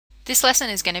This lesson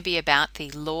is going to be about the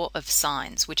law of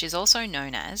sines, which is also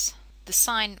known as the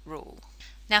sine rule.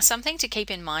 Now, something to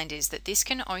keep in mind is that this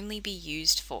can only be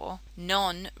used for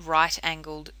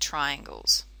non-right-angled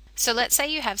triangles. So let's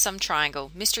say you have some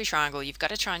triangle, mystery triangle, you've got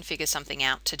to try and figure something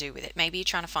out to do with it. Maybe you're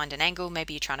trying to find an angle,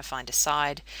 maybe you're trying to find a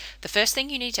side. The first thing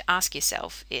you need to ask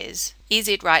yourself is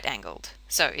it right-angled?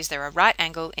 So is there a right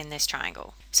angle in this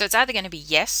triangle? So it's either going to be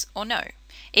yes or no.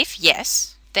 If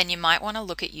yes, then you might want to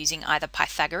look at using either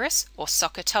Pythagoras or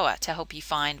SOHCAHTOA to help you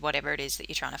find whatever it is that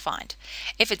you're trying to find.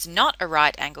 If it's not a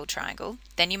right angled triangle,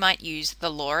 then you might use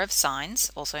the law of sines,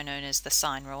 also known as the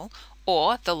sine rule,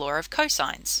 or the law of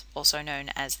cosines, also known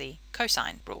as the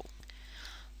cosine rule.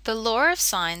 The law of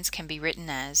sines can be written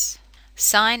as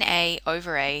sine A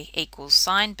over A equals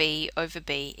sine B over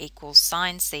B equals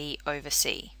sine C over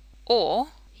C. Or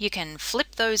you can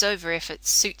flip those over if it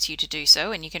suits you to do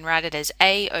so, and you can write it as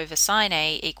A over sine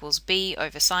A equals B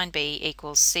over sine B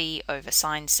equals C over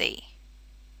sine C.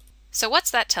 So what's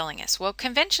that telling us? Well,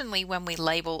 conventionally when we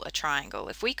label a triangle,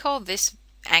 if we call this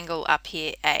angle up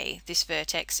here A, this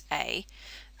vertex A,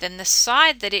 then the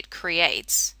side that it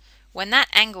creates, when that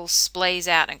angle splays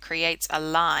out and creates a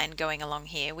line going along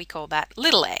here, we call that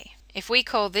little a. If we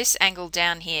call this angle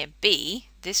down here B,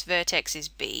 this vertex is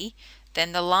B,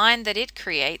 then the line that it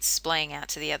creates splaying out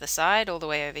to the other side all the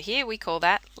way over here, we call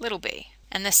that little b.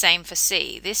 And the same for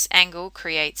C. This angle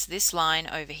creates this line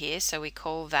over here, so we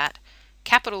call that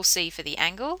capital C for the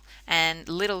angle and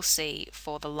little c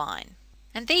for the line.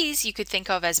 And these you could think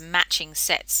of as matching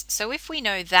sets. So if we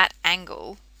know that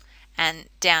angle and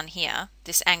down here,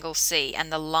 this angle C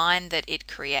and the line that it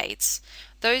creates,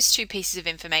 those two pieces of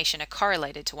information are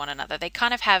correlated to one another. They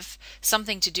kind of have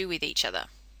something to do with each other.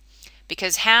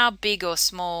 Because how big or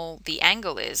small the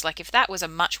angle is, like if that was a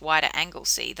much wider angle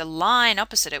C, the line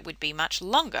opposite it would be much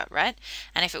longer, right?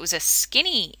 And if it was a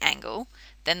skinny angle,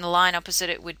 then the line opposite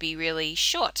it would be really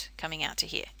short coming out to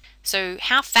here. So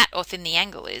how fat or thin the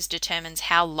angle is determines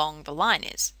how long the line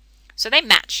is. So they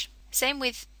match. Same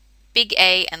with big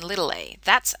A and little a,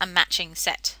 that's a matching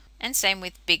set. And same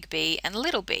with big B and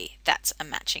little b, that's a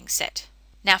matching set.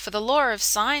 Now for the law of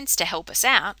sines to help us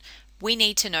out, we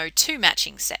need to know two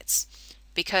matching sets.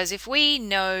 Because if we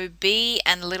know B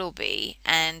and little b,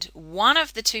 and one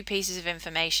of the two pieces of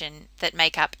information that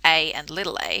make up A and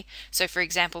little a, so for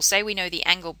example, say we know the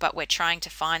angle but we're trying to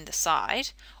find the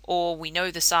side, or we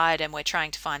know the side and we're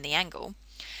trying to find the angle,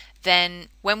 then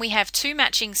when we have two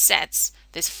matching sets,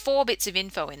 there's 4 bits of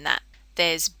info in that.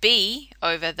 There's B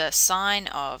over the sine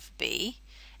of B,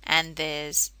 and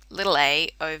there's little a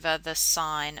over the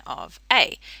sine of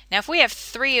A. Now if we have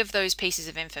 3 of those pieces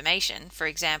of information, for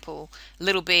example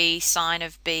little b, sine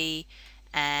of B,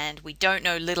 and we don't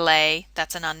know little a,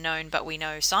 that's an unknown, but we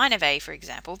know sine of A, for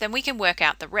example, then we can work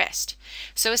out the rest.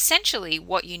 So essentially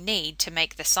what you need to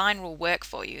make the sine rule work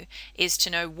for you is to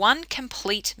know one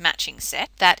complete matching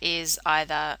set that is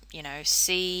either,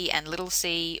 C and little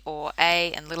c, or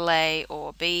A and little a,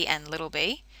 or B and little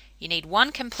b. You need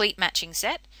one complete matching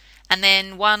set, and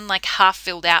then one like half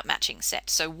filled out matching set.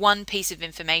 So one piece of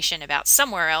information about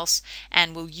somewhere else,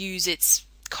 and we'll use its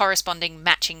corresponding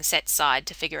matching set side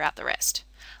to figure out the rest.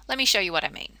 Let me show you what I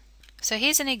mean. So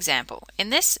here's an example. In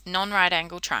this non-right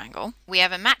angle triangle, we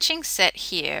have a matching set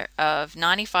here of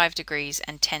 95 degrees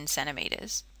and 10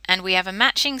 centimeters. And we have a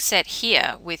matching set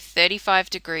here with 35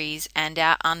 degrees and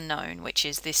our unknown, which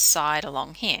is this side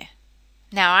along here.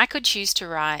 Now I could choose to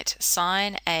write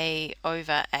sine A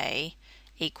over A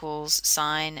equals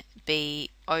sine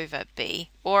B over B,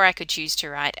 or I could choose to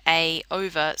write A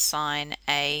over sine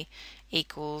A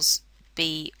equals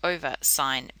B over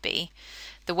sine B.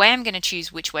 The way I'm going to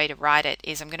choose which way to write it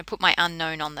is I'm going to put my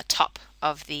unknown on the top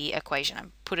of the equation. I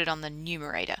put it on the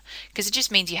numerator because it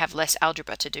just means you have less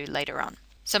algebra to do later on.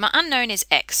 So my unknown is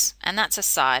x, and that's a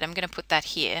side. I'm going to put that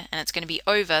here, and it's going to be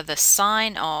over the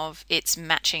sine of its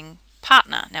matching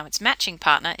partner. Now its matching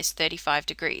partner is 35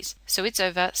 degrees, so it's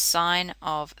over sine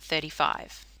of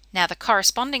 35. Now the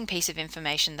corresponding piece of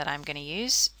information that I'm going to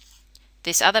use,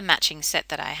 this other matching set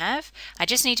that I have, I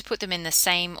just need to put them in the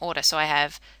same order. So I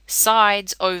have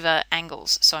sides over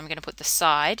angles, so I'm going to put the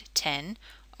side 10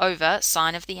 over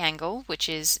sine of the angle, which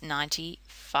is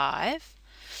 95.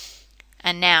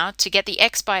 And now to get the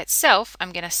x by itself,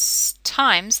 I'm going to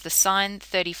times the sine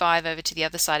 35 over to the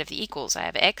other side of the equals. I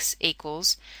have x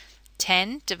equals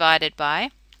 10 divided by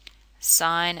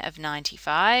sine of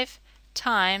 95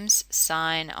 times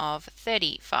sine of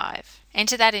 35.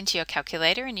 Enter that into your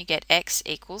calculator and you get x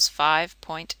equals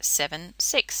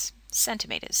 5.76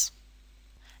 centimeters.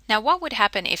 Now what would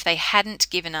happen if they hadn't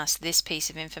given us this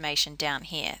piece of information down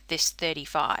here, this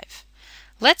 35?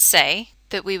 Let's say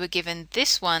that we were given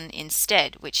this one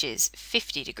instead, which is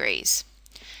 50 degrees.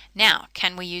 Now,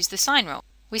 can we use the sine rule?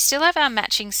 We still have our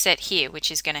matching set here, which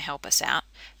is going to help us out,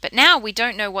 but now we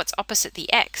don't know what's opposite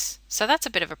the x, so that's a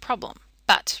bit of a problem.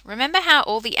 But remember how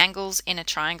all the angles in a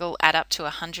triangle add up to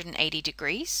 180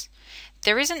 degrees?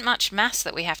 There isn't much maths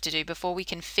that we have to do before we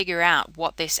can figure out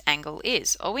what this angle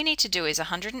is. All we need to do is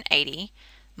 180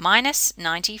 minus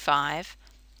 95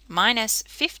 minus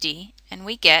 50, and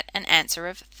we get an answer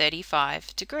of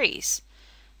 35 degrees.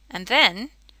 And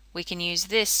then we can use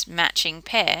this matching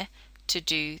pair to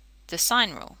do the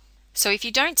sine rule. So if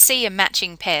you don't see a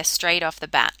matching pair straight off the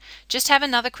bat, just have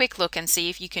another quick look and see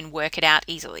if you can work it out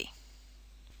easily.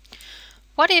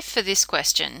 What if for this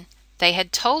question they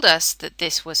had told us that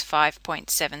this was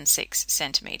 5.76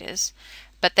 centimeters,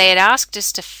 but they had asked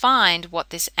us to find what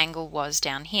this angle was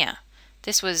down here?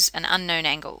 This was an unknown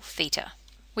angle, theta.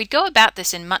 We'd go about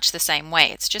this in much the same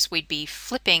way, it's just we'd be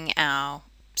flipping our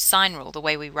sine rule the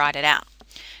way we write it out.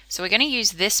 So we're going to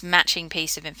use this matching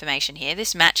piece of information here.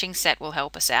 This matching set will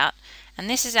help us out, and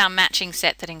this is our matching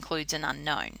set that includes an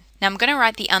unknown. Now I'm going to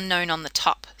write the unknown on the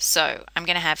top, so I'm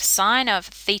going to have sine of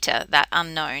theta, that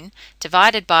unknown,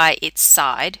 divided by its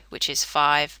side, which is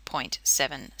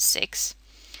 5.76,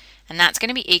 and that's going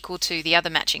to be equal to the other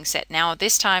matching set. Now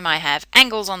this time I have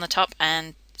angles on the top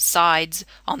and sides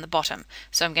on the bottom,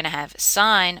 so I'm going to have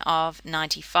sine of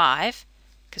 95,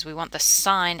 because we want the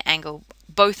sine angle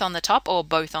both on the top or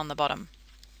both on the bottom.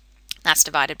 That's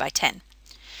divided by 10.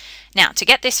 Now, to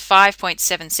get this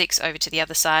 5.76 over to the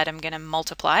other side, I'm going to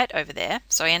multiply it over there.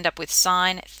 So I end up with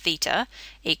sine theta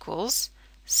equals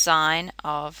sine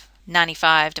of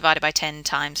 95 divided by 10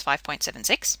 times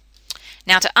 5.76.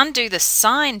 Now, to undo the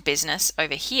sine business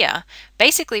over here,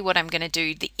 basically what I'm going to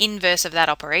do, the inverse of that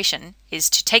operation, is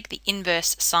to take the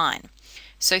inverse sine.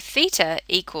 So theta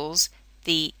equals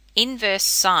the inverse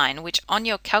sine, which on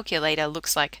your calculator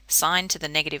looks like sine to the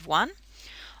negative 1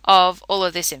 of all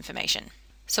of this information.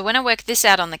 So when I work this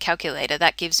out on the calculator,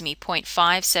 that gives me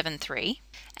 0.573.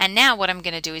 And now what I'm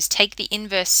going to do is take the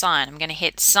inverse sine. I'm going to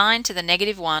hit sine to the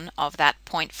negative 1 of that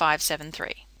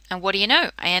 0.573. And what do you know?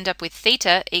 I end up with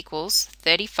theta equals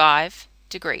 35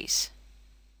 degrees.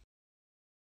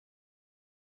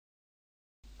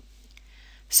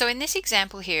 So in this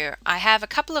example here, I have a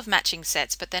couple of matching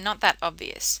sets, but they're not that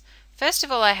obvious. First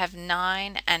of all, I have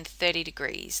 9 and 30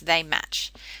 degrees. They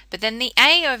match. But then the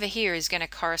A over here is going to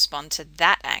correspond to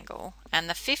that angle, and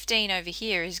the 15 over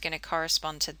here is going to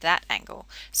correspond to that angle.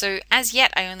 So as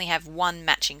yet, I only have one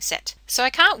matching set. So I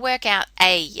can't work out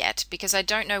A yet because I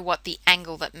don't know what the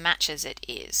angle that matches it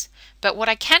is. But what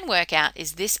I can work out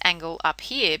is this angle up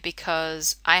here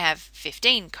because I have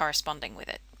 15 corresponding with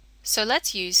it. So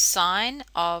let's use sine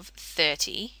of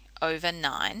 30 over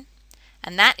 9,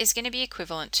 and that is going to be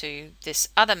equivalent to this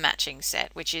other matching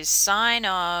set, which is sine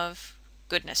of,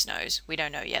 goodness knows, we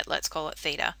don't know yet, let's call it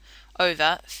theta,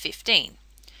 over 15.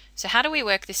 So how do we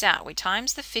work this out? We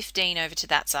times the 15 over to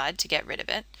that side to get rid of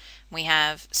it. We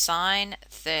have sine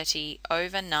 30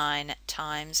 over 9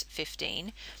 times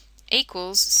 15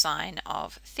 equals sine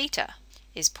of theta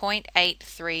is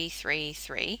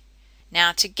 0.8333.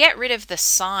 Now to get rid of the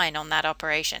sine on that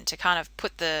operation, to kind of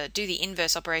do the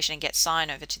inverse operation and get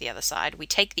sine over to the other side, we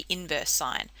take the inverse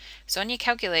sine. So on your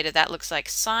calculator that looks like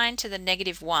sine to the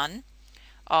negative 1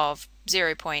 of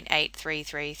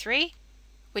 0.8333,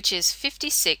 which is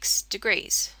 56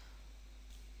 degrees.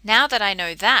 Now that I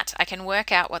know that, I can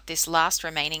work out what this last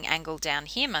remaining angle down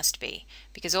here must be,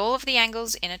 because all of the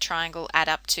angles in a triangle add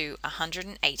up to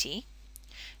 180.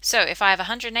 So if I have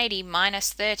 180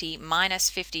 minus 30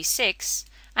 minus 56,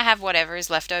 I have whatever is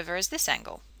left over as this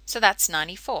angle. So that's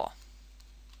 94.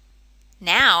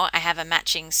 Now I have a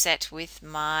matching set with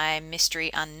my mystery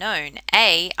unknown.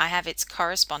 A, I have its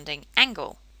corresponding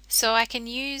angle. So I can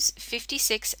use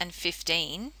 56 and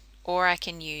 15, or I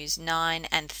can use 9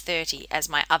 and 30 as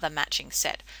my other matching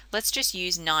set. Let's just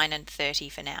use 9 and 30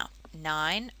 for now.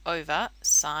 9 over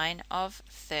sine of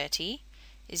 30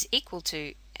 is equal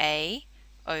to A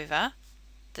over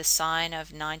the sine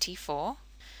of 94.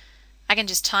 I can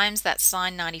just times that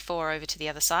sine 94 over to the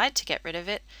other side to get rid of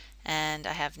it, and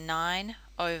I have 9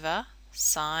 over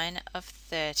sine of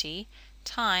 30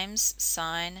 times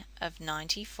sine of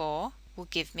 94 will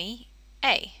give me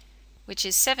A, which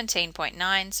is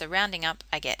 17.9, so rounding up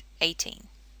I get 18.